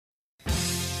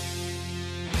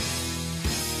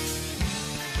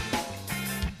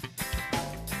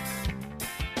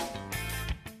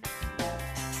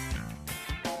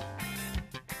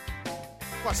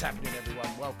What's happening,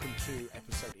 everyone? Welcome to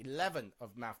episode 11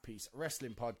 of Mouthpiece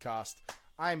Wrestling Podcast.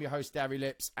 I am your host, Darry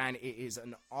Lips, and it is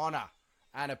an honor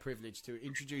and a privilege to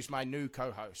introduce my new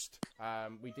co-host.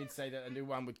 We did say that a new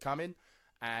one would come in,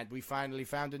 and we finally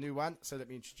found a new one. So let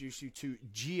me introduce you to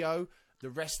Gio, the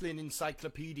Wrestling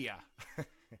Encyclopedia.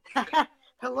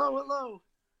 Hello.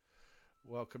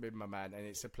 Welcome in, my man, and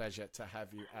it's a pleasure to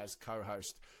have you as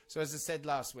co-host. So as I said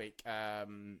last week,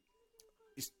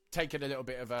 it's taken a little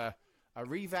bit of a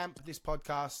revamp, this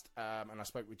podcast, and I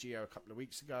spoke with Gio a couple of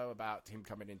weeks ago about him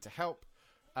coming in to help,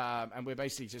 and we're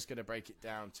basically just going to break it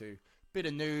down to bit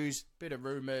of news, bit of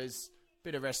rumours,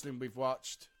 bit of wrestling we've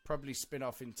watched, probably spin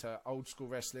off into old school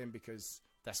wrestling because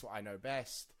that's what I know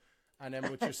best, and then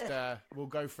we'll just we'll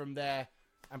go from there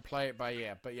and play it by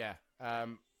ear. But yeah,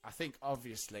 I think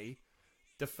obviously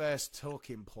the first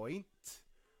talking point,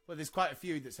 well, there's quite a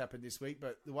few that's happened this week,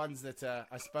 but the ones that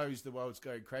I suppose the world's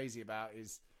going crazy about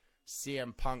is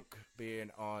CM Punk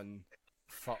being on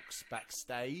Fox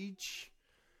backstage.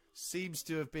 Seems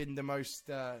to have been the most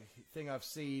thing I've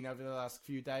seen over the last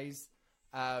few days.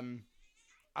 I'm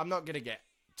not going to get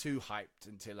too hyped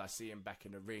until I see him back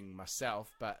in the ring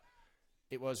myself, but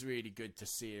it was really good to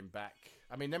see him back.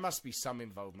 I mean, there must be some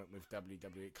involvement with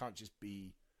WWE. It can't just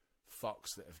be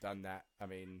Fox that have done that. I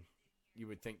mean, you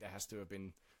would think there has to have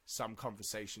been some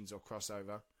conversations or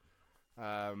crossover.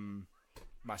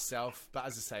 Myself, but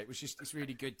as I say, it's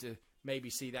really good to maybe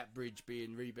see that bridge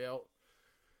being rebuilt,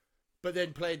 but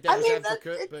then playing devil's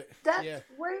advocate. That's yeah,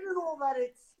 great and all that.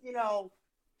 It's,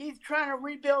 he's trying to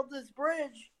rebuild this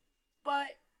bridge, but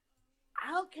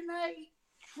how can I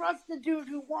trust the dude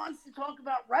who wants to talk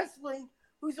about wrestling,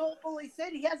 who's openly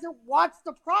said he hasn't watched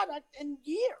the product in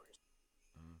years?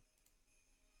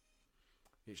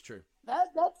 it's true.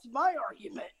 That's my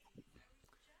argument.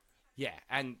 Yeah,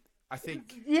 and I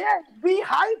think... Yeah, be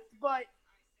hyped, but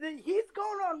he's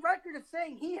going on record of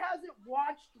saying he hasn't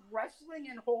watched wrestling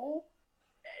in whole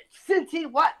since he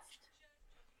left.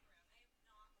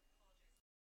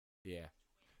 Yeah,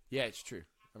 it's true.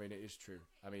 I mean, it is true.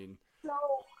 I mean... So,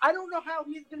 I don't know how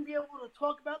he's going to be able to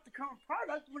talk about the current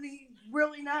product when he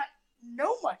really not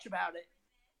know much about it.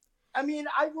 I mean,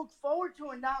 I look forward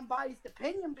to a non-biased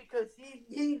opinion because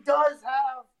he does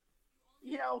have...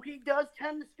 he does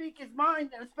tend to speak his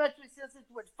mind, and especially since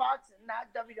it's with Fox and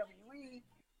not WWE,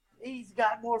 he's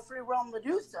got more free realm to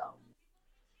do so.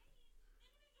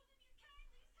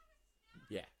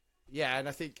 Yeah, and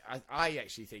I think I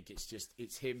actually think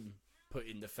it's him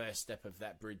putting the first step of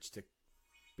that bridge to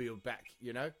build back.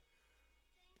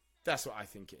 That's what I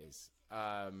think it is.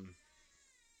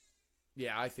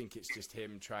 Yeah, I think it's just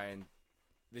him trying.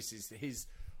 This is his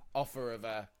offer of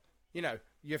a.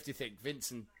 You have to think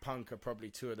Vince and Punk are probably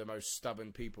two of the most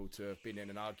stubborn people to have been in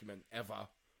an argument ever.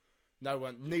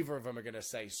 Neither of them are going to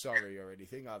say sorry or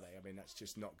anything, are they? I mean, that's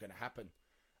just not going to happen.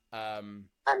 I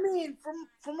mean,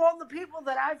 from all the people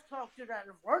that I've talked to that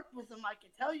have worked with him, I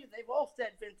can tell you they've all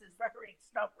said Vince is very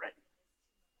stubborn.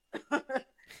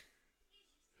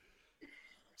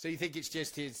 So you think it's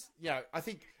just his? I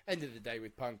think end of the day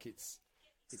with Punk, it's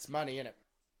money, innit?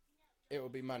 It will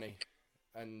be money,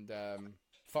 and.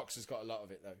 Fox has got a lot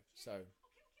of it though, so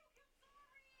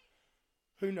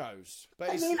who knows? But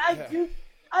I mean,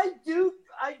 I do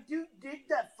dig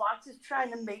that Fox is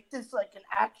trying to make this like an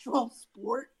actual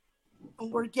sport,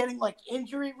 and we're getting like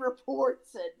injury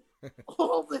reports and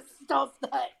all this stuff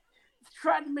that is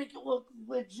trying to make it look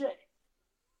legit.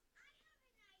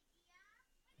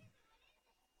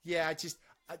 Yeah,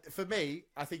 for me,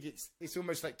 I think it's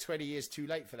almost like 20 years too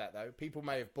late for that though. People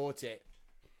may have bought it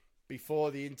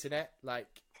before the internet. Like,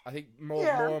 I think more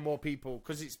and more people,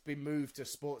 because it's been moved to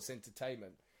sports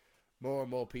entertainment, more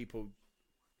and more people,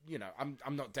 I'm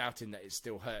not doubting that it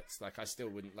still hurts. Like, I still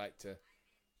wouldn't like to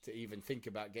even think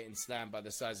about getting slammed by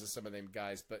the size of some of them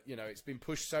guys, but it's been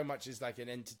pushed so much as like an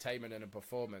entertainment and a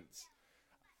performance.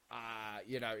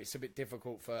 It's a bit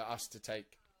difficult for us to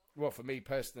take, well, for me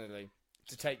personally,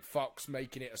 to take Fox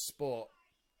making it a sport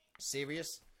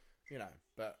serious,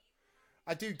 but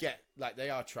I do get, like,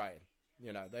 they are trying.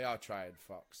 They are trying,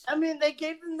 Fox. I mean, they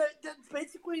gave them that's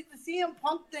basically, the CM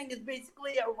Punk thing is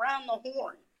basically around the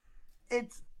horn.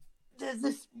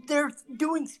 They're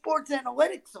doing sports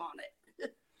analytics on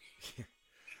it.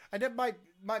 And it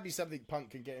might be something Punk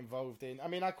can get involved in. I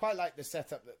mean, I quite like the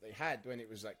setup that they had when it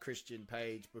was like Christian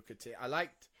Page, Booker T. I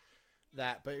liked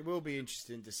that, but it will be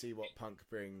interesting to see what Punk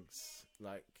brings.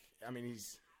 Like, I mean,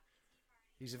 he's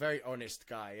a very honest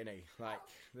guy, isn't he? Like,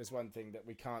 there's one thing that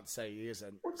we can't say he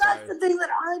isn't. Well, that's the thing that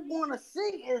I want to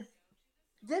see is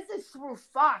this is through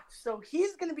Fox, so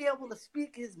he's going to be able to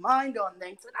speak his mind on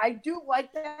things. And I do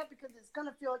like that because it's going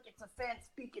to feel like it's a fan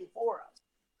speaking for us.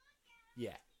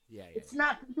 Yeah, yeah, yeah, It's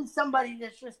not going to be somebody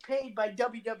that's just paid by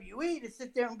WWE to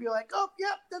sit there and be like, oh,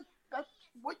 yep, that's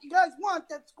what you guys want.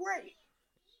 That's great.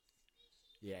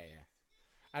 yeah, yeah.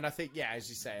 And I think, yeah, as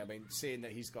you say, I mean, seeing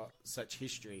that he's got such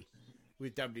history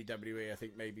with WWE, I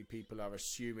think maybe people are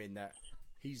assuming that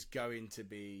he's going to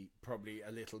be probably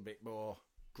a little bit more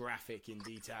graphic in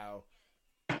detail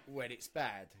when it's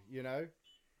bad, you know?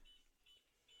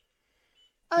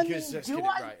 I Because mean, let's get it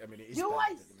right. I mean, it is do bad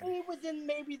I at the minute. see within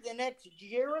maybe the next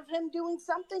year of him doing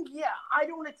something? Yeah, I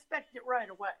don't expect it right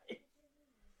away.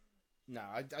 No,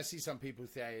 I see some people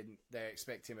saying they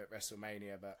expect him at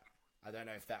WrestleMania, but I don't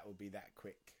know if that will be that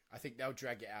quick. I think they'll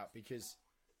drag it out because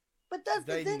But that's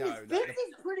the they thing know is that.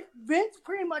 Vince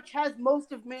pretty much has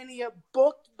most of Mania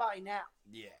booked by now.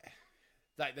 Yeah.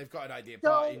 Like, they've got an idea. So,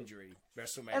 Bar injury,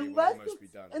 WrestleMania will almost be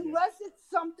done. Unless it's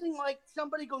something like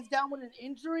somebody goes down with an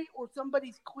injury or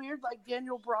somebody's cleared like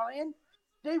Daniel Bryan,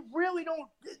 they really don't,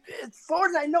 as far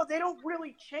as I know, they don't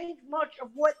really change much of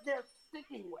what they're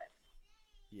sticking with.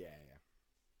 Yeah, yeah.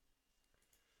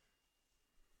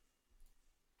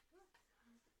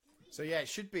 So yeah, it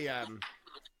should be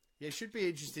it should be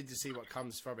interesting to see what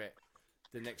comes from it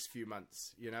the next few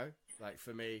months, you know? Like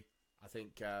for me, I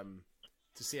think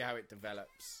to see how it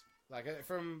develops. Like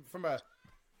from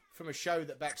a show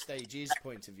that backstage is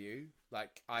point of view,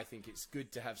 like I think it's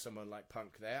good to have someone like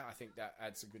Punk there. I think that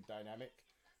adds a good dynamic.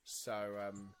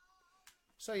 So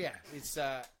yeah, it's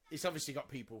obviously got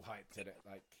people hyped in it.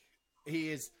 Like he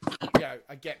is, you know,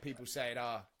 I get people saying,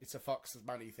 it's a Fox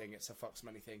money thing. It's a Fox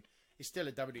money thing. It's still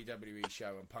a WWE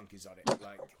show and Punk is on it.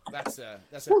 Like that's a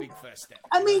big first step.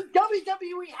 I mean,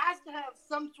 WWE has to have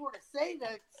some sort of say to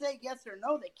say yes or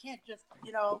no. They can't just,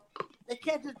 they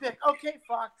can't just be like, okay,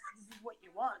 Fox, this is what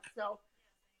you want. So,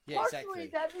 yeah, partially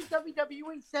that is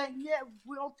WWE saying, yeah,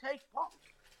 we'll take Punk.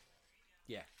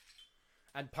 Yeah.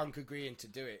 And Punk agreeing to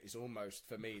do it is almost,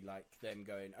 for me, like them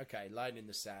going, okay, line in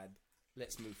the sand,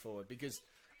 let's move forward. Because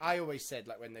I always said,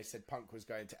 like when they said Punk was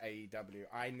going to AEW,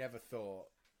 I never thought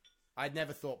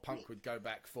Punk would go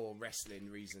back for wrestling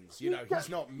reasons. You know, he's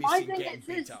not missing getting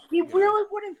beat up. He really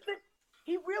wouldn't fit.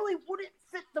 He really wouldn't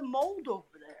fit the mold over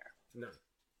there. No.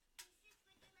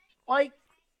 Like,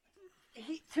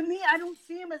 to me, I don't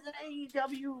see him as an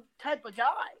AEW type of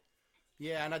guy.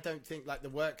 Yeah, and I don't think, like, the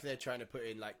work they're trying to put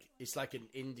in, like, it's like an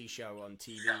indie show on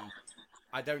TV.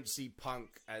 I don't see Punk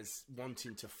as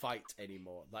wanting to fight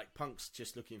anymore. Like, Punk's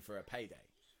just looking for a payday.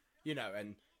 You know,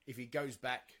 and if he goes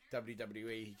back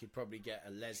WWE, he could probably get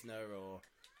a Lesnar or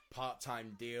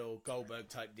part-time deal, Goldberg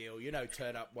type deal, you know,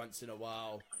 turn up once in a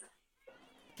while,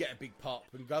 get a big pop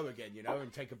and go again, you know,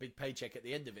 and take a big paycheck at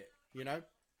the end of it, you know?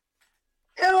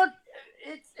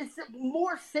 It's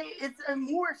a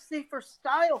more safer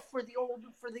style for the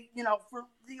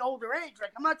older age.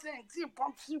 Like, I'm not saying CM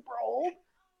Punk's super old,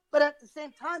 but at the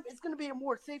same time, it's going to be a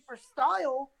more safer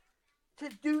style to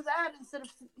do that instead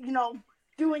of,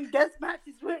 doing death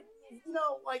matches with,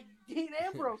 like Dean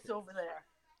Ambrose over there.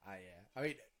 Yeah. I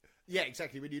mean, yeah,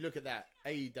 exactly. When you look at that,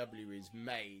 AEW is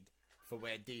made for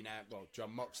where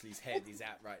John Moxley's head is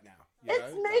at right now.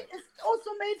 It's also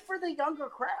made for the younger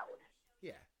crowd.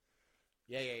 Yeah.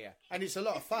 Yeah. And it's a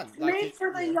lot of fun. It's made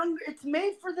for the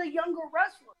younger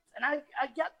wrestlers, and I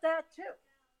get that too.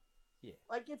 Yeah.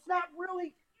 Like, it's not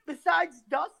really, besides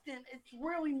Dustin, it's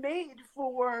really made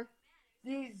for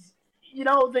these,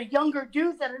 the younger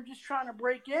dudes that are just trying to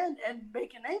break in and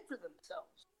make a name for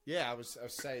themselves. Yeah, I was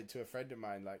saying to a friend of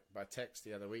mine, like by text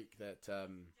the other week, that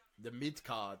the mid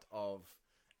card of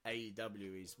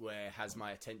AEW is where has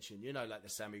my attention. You know, like the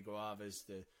Sammy Guevara's,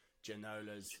 the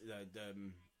Janolas,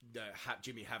 the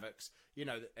Jimmy Havoc's, the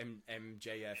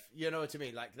MJF. You know what I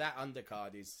mean? Like that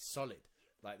undercard is solid.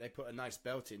 Like they put a nice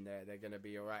belt in there, they're going to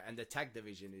be all right. And the tag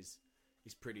division is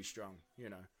pretty strong.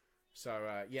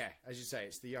 So yeah, as you say,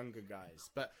 it's the younger guys.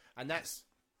 And that's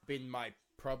been my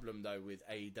problem though with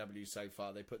AEW so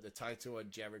far. They put the title on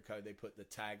Jericho, they put the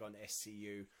tag on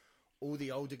SCU. All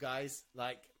the older guys,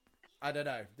 like, I don't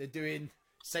know, they're doing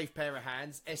safe pair of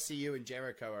hands. SCU and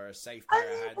Jericho are a safe pair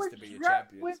of hands to be your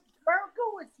champions. With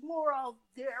Jericho, it's more of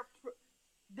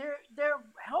they're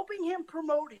helping him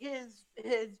promote his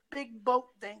big boat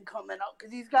thing coming up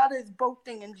because he's got his boat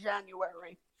thing in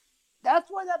January.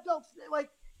 That's why that belt's like,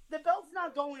 the belt's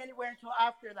not going anywhere until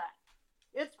after that.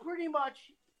 It's pretty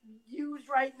much used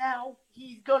right now.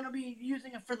 He's going to be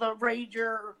using it for the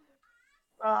Rager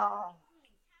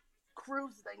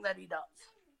cruise thing that he does,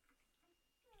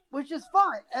 which is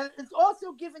fine. And it's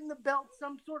also giving the belt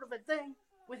some sort of a thing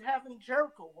with having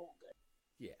Jericho hold it.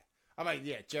 Yeah. I mean,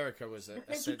 yeah, Jericho was a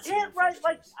you can't write,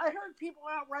 like, I heard people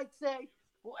outright say,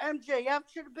 well, MJF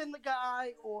should have been the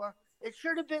guy, or it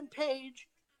should have been Paige.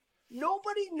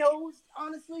 nobody knows,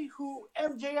 honestly, who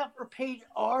MJF or Page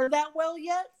are that well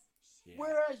yet,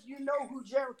 whereas you know who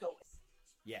Jericho is.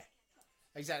 Yeah,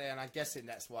 exactly, and I'm guessing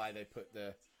that's why they put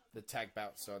the tag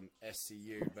belts on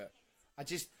SCU, but I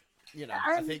just,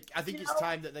 I think it's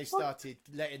time that they started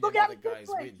letting them other guys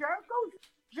win.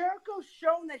 Jericho's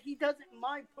shown that he doesn't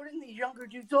mind putting these younger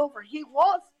dudes over. He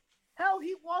lost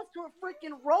to a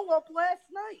freaking roll-up last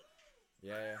night.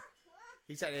 Yeah.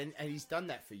 Exactly, and he's done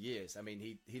that for years. I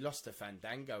mean, he lost to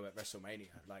Fandango at WrestleMania,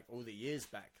 like, all the years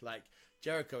back. Like,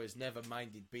 Jericho has never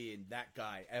minded being that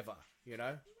guy, ever,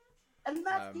 And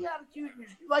that's the attitude.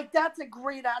 Like, that's a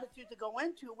great attitude to go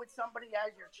into with somebody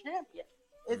as your champion.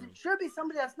 It should be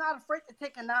somebody that's not afraid to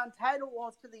take a non-title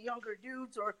loss to the younger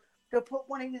dudes or to put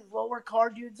one of these lower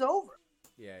card dudes over.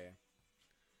 Yeah.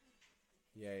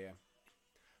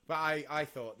 But I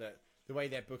thought that the way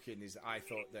they're booking is, I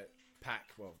thought that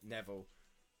Neville,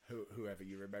 whoever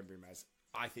you remember him as,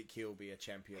 I think he'll be a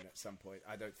champion at some point.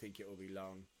 I don't think it will be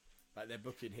long. Like, they're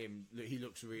booking him. He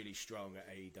looks really strong at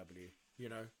AEW,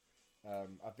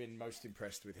 I've been most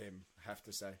impressed with him, I have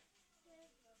to say.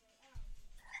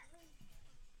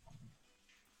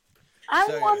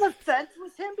 I'm on the fence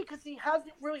with him because he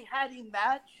hasn't really had a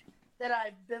match that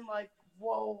I've been like,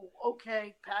 whoa,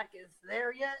 okay, Pac is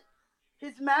there yet.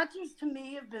 His matches to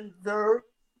me have been there.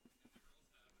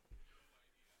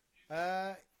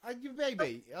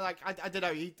 Maybe. Like, I don't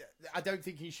know. I don't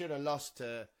think he should have lost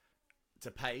to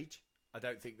Page. I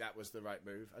don't think that was the right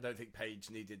move. I don't think Page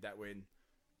needed that win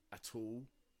at all.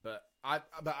 But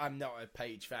I'm not a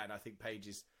Page fan. I think Page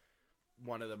is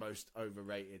one of the most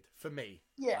overrated for me.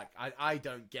 Yeah. Like, I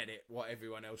don't get it, what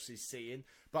everyone else is seeing.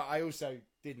 But I also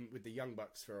didn't with the Young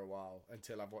Bucks for a while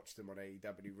until I've watched them on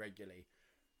AEW regularly.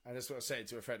 And that's what I was saying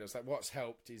to a friend. I was like, what's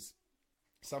helped is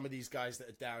some of these guys that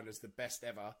are down as the best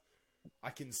ever, I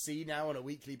can see now on a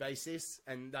weekly basis,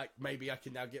 and like maybe I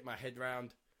can now get my head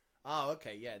around. Oh,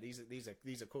 okay, yeah, these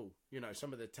are cool.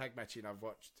 Some of the tag matching I've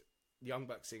watched Young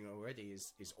Bucks sing already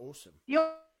is awesome.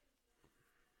 Yeah.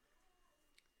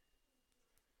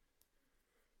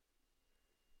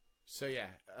 So yeah,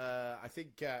 I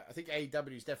think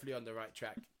AEW is definitely on the right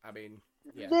track. I mean,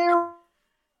 yeah.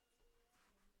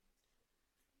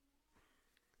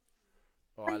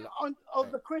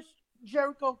 Of the Chris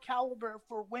Jericho caliber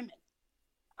for women.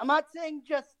 I'm not saying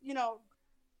just,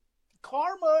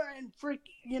 Karma and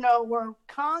where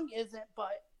Kong isn't,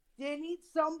 but they need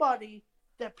somebody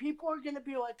that people are going to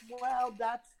be like, wow,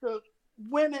 that's the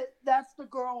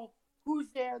girl who's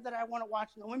there that I want to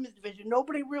watch in the women's division.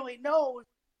 Nobody really knows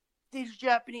these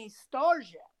Japanese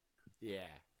stars yet. Yeah.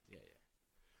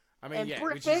 I mean, and yeah,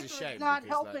 Britt which Baker is a shame. Is not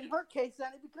helping her case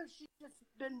any because she's just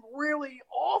been really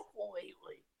awful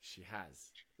lately. She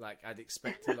has. Like, I'd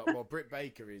expect a lot more. Britt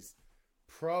Baker is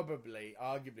probably,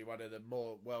 arguably, one of the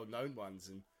more well-known ones,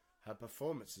 and her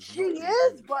performances. She is,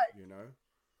 good, but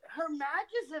her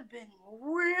matches have been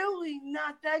really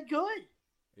not that good.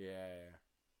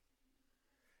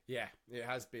 Yeah, it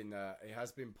has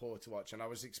been poor to watch, and I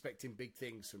was expecting big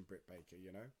things from Britt Baker,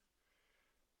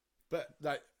 But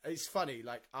like, it's funny.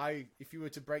 Like, if you were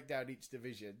to break down each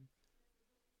division,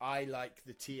 I like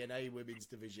the TNA women's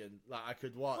division. Like, I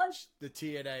could watch the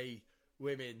TNA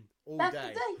women all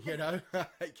day. Put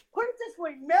it this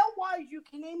way: male-wise, you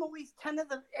can name at least 10 of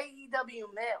the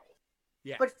AEW males.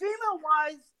 Yeah. But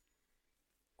female-wise,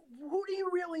 who do you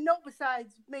really know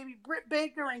besides maybe Britt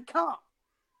Baker and Kong?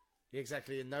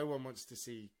 Exactly, and no one wants to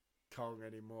see Kong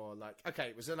anymore. Like, okay,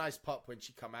 it was a nice pop when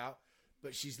she come out,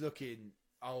 but she's looking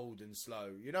old and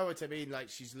slow. You know what I mean? Like,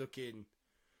 she's looking,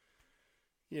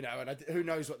 and who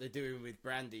knows what they're doing with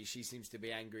Brandy. She seems to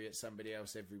be angry at somebody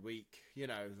else every week,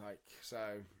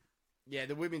 so yeah,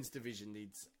 the women's division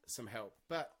needs some help,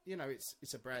 but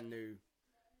it's a brand new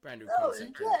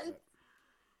concept. Yeah,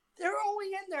 they're only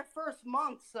in their first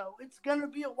month, so it's going to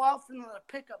be a while for them to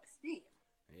pick up steam.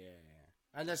 Yeah.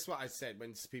 And that's what I said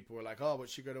when people were like, oh,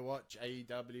 what's she going to watch? AEW,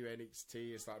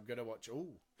 NXT? It's like, I'm going to watch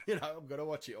all. I'm going to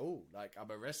watch it all. Like, I'm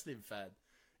a wrestling fan.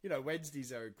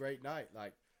 Wednesdays are a great night.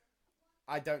 Like,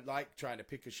 I don't like trying to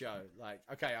pick a show. Like,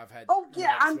 okay, I've had I'm I all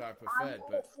preferred,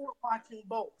 but for watching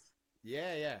both.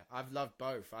 Yeah. I've loved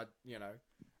both.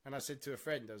 And I said to a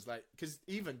friend, I was like, because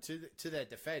even to their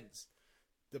defense,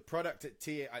 the product at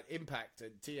Impact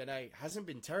and TNA hasn't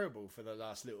been terrible for the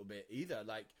last little bit either.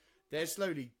 Like, they're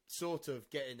slowly sort of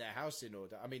getting their house in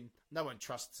order. I mean, no one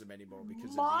trusts them anymore because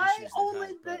of the issues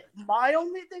they've had. My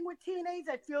only thing with TNA is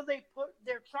I feel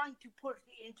they're trying to push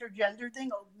the intergender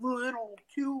thing a little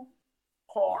too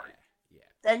hard. Yeah.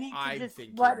 They need to just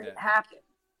let it happen.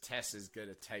 Tessa's going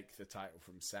to take the title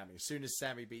from Sammy. As soon as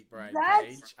Sammy beat Brian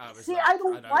Cage, I was I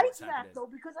don't like that, though,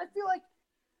 because I feel like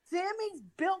Sammy's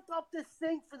built up this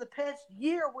thing for the past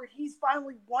year where he's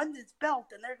finally won this belt,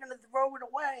 and they're going to throw it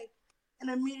away and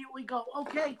immediately go,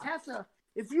 okay, Tessa,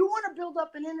 if you want to build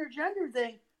up an intergender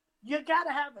thing, you got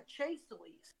to have a chase at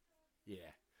least.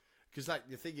 Yeah. Because, like,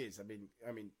 the thing is, I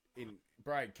mean, in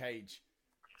Brian Cage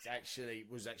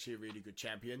was actually a really good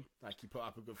champion. Like, he put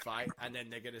up a good fight, and then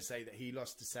they're going to say that he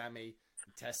lost to Sammy,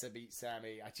 and Tessa beat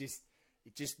Sammy.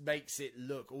 It just makes it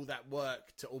look, all that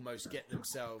work to almost get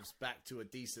themselves back to a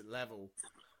decent level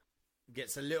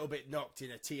gets a little bit knocked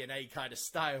in a TNA kind of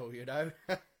style, you know?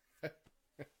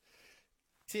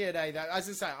 TNA, that, as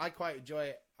I say, I quite enjoy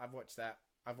it. I've watched that.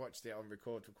 I've watched it on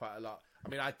record for quite a lot. I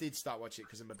mean, I did start watching it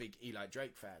because I'm a big Eli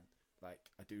Drake fan. Like,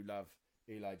 I do love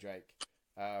Eli Drake.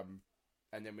 And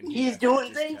then when he's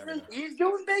doing big things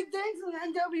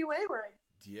in NWA, right?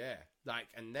 Yeah, like,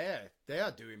 and they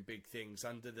are doing big things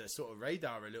under the sort of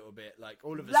radar a little bit. Like,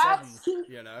 all of a sudden,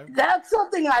 you know, that's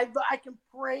something I can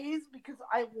praise because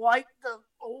I like the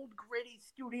old gritty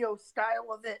studio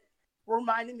style of it.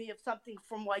 Reminded me of something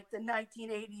from like the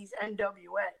 1980s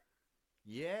NWA.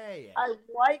 Yeah. I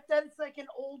like that it's like an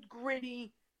old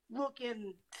gritty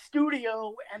looking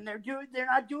studio, and they're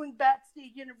not doing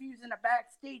backstage interviews in a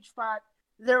backstage spot.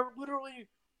 They're literally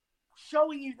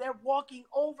showing you they're walking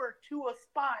over to a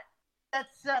spot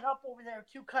that's set up over there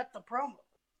to cut the promo.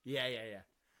 Yeah.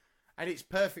 And it's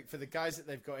perfect for the guys that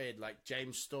they've got in, like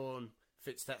James Storm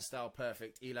fits that style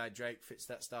perfect. Eli Drake fits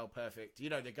that style perfect.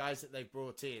 You know, the guys that they've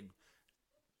brought in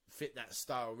fit that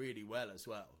style really well as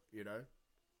well, you know?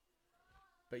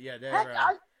 But yeah, they're...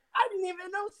 I didn't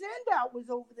even know Sandow was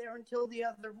over there until the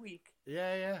other week.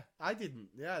 Yeah. I didn't.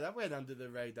 Yeah, that went under the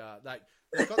radar. Like,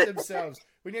 they've got themselves...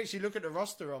 When you actually look at the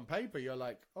roster on paper, you're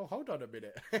like, oh, hold on a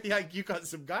minute. Like, you got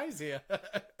some guys here.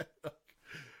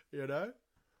 You know?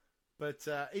 But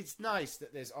it's nice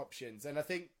that there's options. And I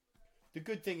think the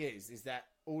good thing is that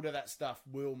all of that stuff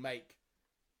will make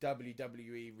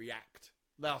WWE react.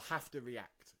 They'll have to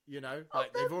react, you know?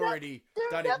 Like, they've already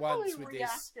done it once with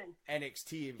reacting. This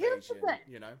NXT invasion,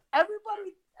 you know?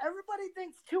 Everybody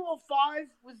thinks 205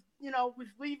 was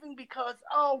leaving because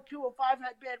 205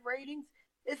 had bad ratings.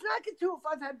 It's not because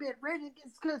 205 had bad ratings.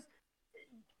 It's because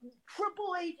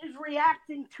Triple H is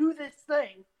reacting to this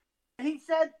thing, and he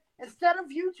said instead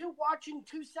of you two watching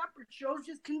two separate shows,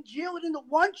 just congeal it into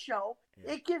one show.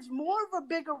 Yeah. It gives more of a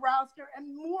bigger roster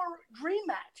and more dream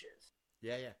matches.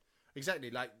 Yeah.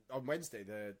 Exactly. Like on Wednesday,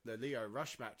 the Leo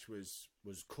Rush match was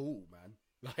cool, man.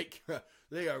 Like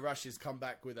Leo Rush has come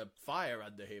back with a fire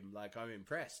under him. Like, I'm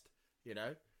impressed, you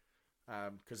know,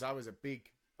 because I was big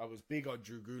on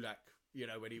Drew Gulak, you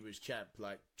know, when he was champ.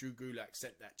 Like, Drew Gulak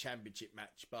set that championship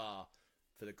match bar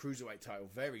for the cruiserweight title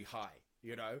very high,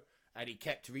 you know, and he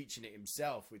kept reaching it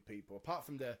himself with people. Apart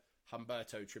from the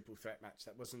Humberto triple threat match,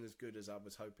 that wasn't as good as I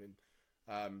was hoping.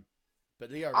 But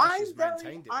Leo Rush has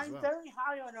maintained it as well. I'm very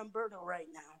high on Humberto right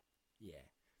now. Yeah.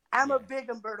 I'm a big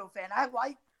Humberto fan. I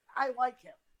like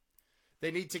him. They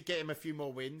need to get him a few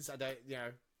more wins. I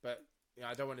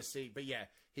don't want to see. But yeah,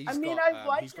 I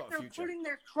like that they're putting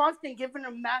their trust in giving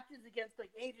him matches against like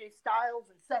AJ Styles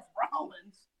and Seth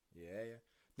Rollins. Yeah.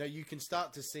 No, you can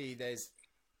start to see there's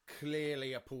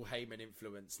clearly a Paul Heyman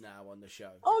influence now on the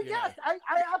show. Oh, yes. I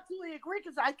absolutely agree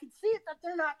because I can see it that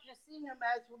they're not just seeing him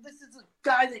as, well, this is a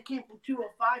guy that came from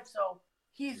 205, so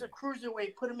he's a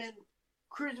cruiserweight. Put him in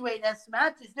cruiserweight-esque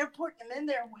matches. They're putting him in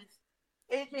there with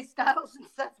AJ Styles and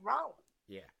Seth Rollins.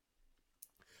 Yeah.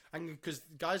 And because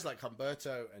guys like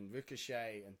Humberto and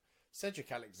Ricochet and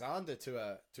Cedric Alexander to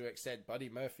an extent, Buddy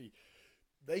Murphy,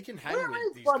 they can hang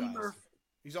with these Buddy guys. Murphy?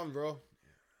 He's on Raw.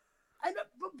 I know,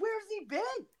 but where's he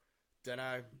been? Don't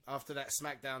know. After that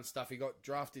SmackDown stuff, he got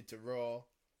drafted to Raw.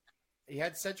 He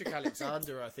had Cedric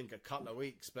Alexander, I think, a couple of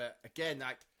weeks. But again,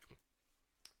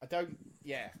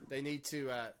 they need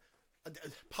to...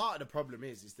 part of the problem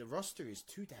is the roster is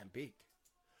too damn big.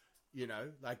 You know,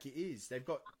 like it is. They've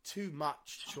got too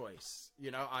much choice,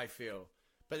 you know, I feel.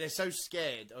 But they're so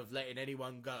scared of letting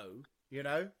anyone go, you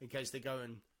know, in case they go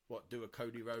and, do a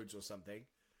Cody Rhodes or something.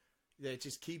 They're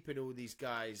just keeping all these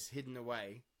guys hidden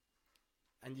away.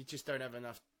 And you just don't have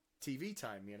enough TV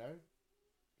time, you know?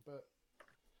 But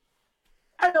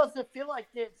I also feel like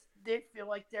they feel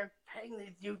like they're paying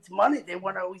these dudes money. They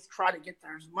want to always try to get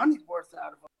their money's worth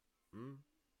out of them.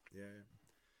 Yeah.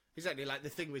 Exactly, like the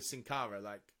thing with Sin Cara,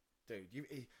 like, dude,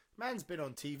 man's been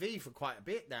on TV for quite a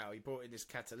bit now. He brought in this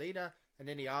Catalina, and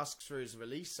then he asks for his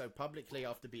release so publicly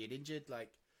after being injured. Like,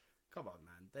 come on,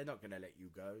 man. They're not going to let you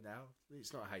go now.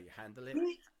 It's not how you handle it,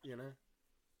 you know?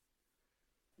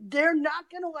 They're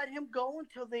not going to let him go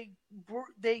until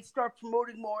they start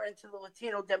promoting more into the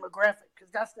Latino demographic.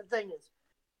 Because that's the thing is,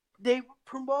 they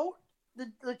promote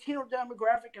the Latino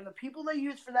demographic, and the people they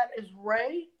use for that is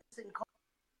Ray and Carl.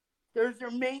 There's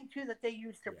their main two that they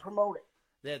use to promote it.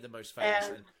 They're the most famous.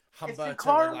 And if Humberto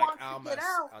Sinclair and wants to Almas get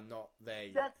out, are not there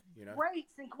yet, that's you know? great.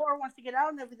 Sinclair wants to get out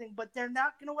and everything, but they're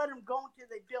not going to let him go until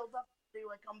they build up to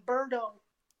like Humberto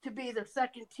to be their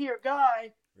second tier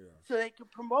guy, so they can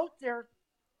promote their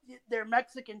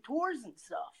Mexican tours and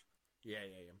stuff. Yeah.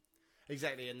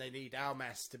 Exactly, and they need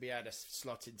Almas to be able to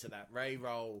slot into that Ray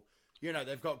role. You know,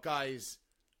 they've got guys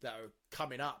that are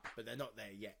coming up, but they're not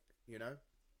there yet, you know?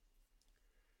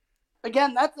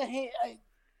 Again, that's a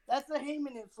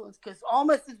Heyman influence, because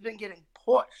Almas has been getting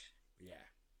pushed. Yeah.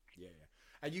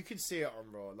 And you can see it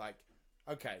on Raw. Like,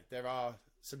 okay, there are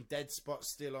some dead spots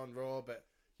still on Raw, but,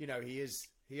 you know, he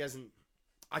hasn't...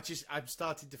 I'm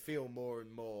starting to feel more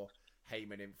and more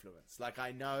Heyman influence. Like,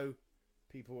 I know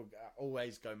people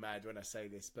always go mad when I say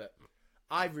this, but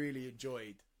I really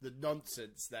enjoyed the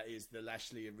nonsense that is the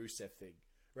Lashley and Rusev thing,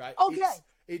 right? Okay.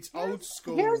 It's old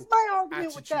school. Here's my argument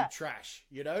attitude with that. Trash,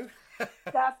 you know?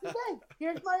 That's the thing.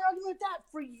 Here's my argument with that.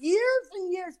 For years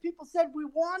and years, people said we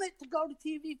want it to go to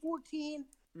TV 14.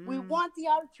 We want the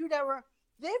Attitude Era.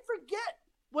 They forget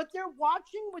what they're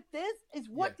watching with this is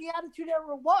what the Attitude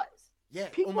Era was. Yeah,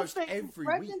 people almost faking every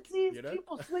pregnancies, week, you know?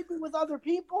 people sleeping with other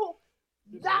people.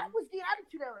 That was the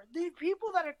Attitude Era. The people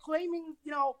that are claiming,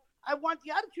 you know, I want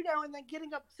the Attitude Era and then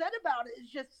getting upset about it is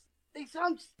just, they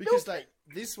sound stupid. Because, like,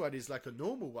 this one is like a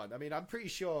normal one. I mean, I'm pretty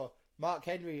sure Mark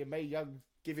Henry and Mae Young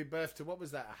giving birth to, what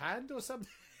was that, a hand or something?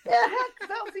 Yeah, heck,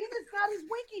 Velveeta's got his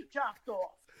winky chopped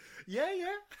off. Yeah.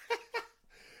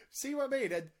 See what I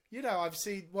mean? And, you know, I've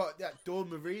seen, that Dawn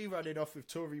Marie running off with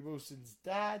Tori Wilson's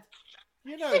dad.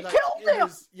 You know, He like, killed him!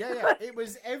 it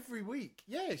was every week.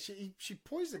 Yeah, she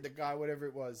poisoned the guy, whatever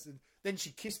it was. And then she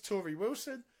kissed Tori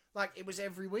Wilson. Like, it was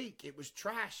every week. It was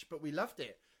trash, but we loved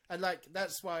it. And, like,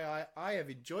 that's why I have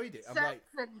enjoyed it. I'm like,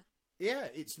 yeah,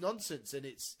 it's nonsense and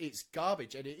it's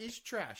garbage and it is trash.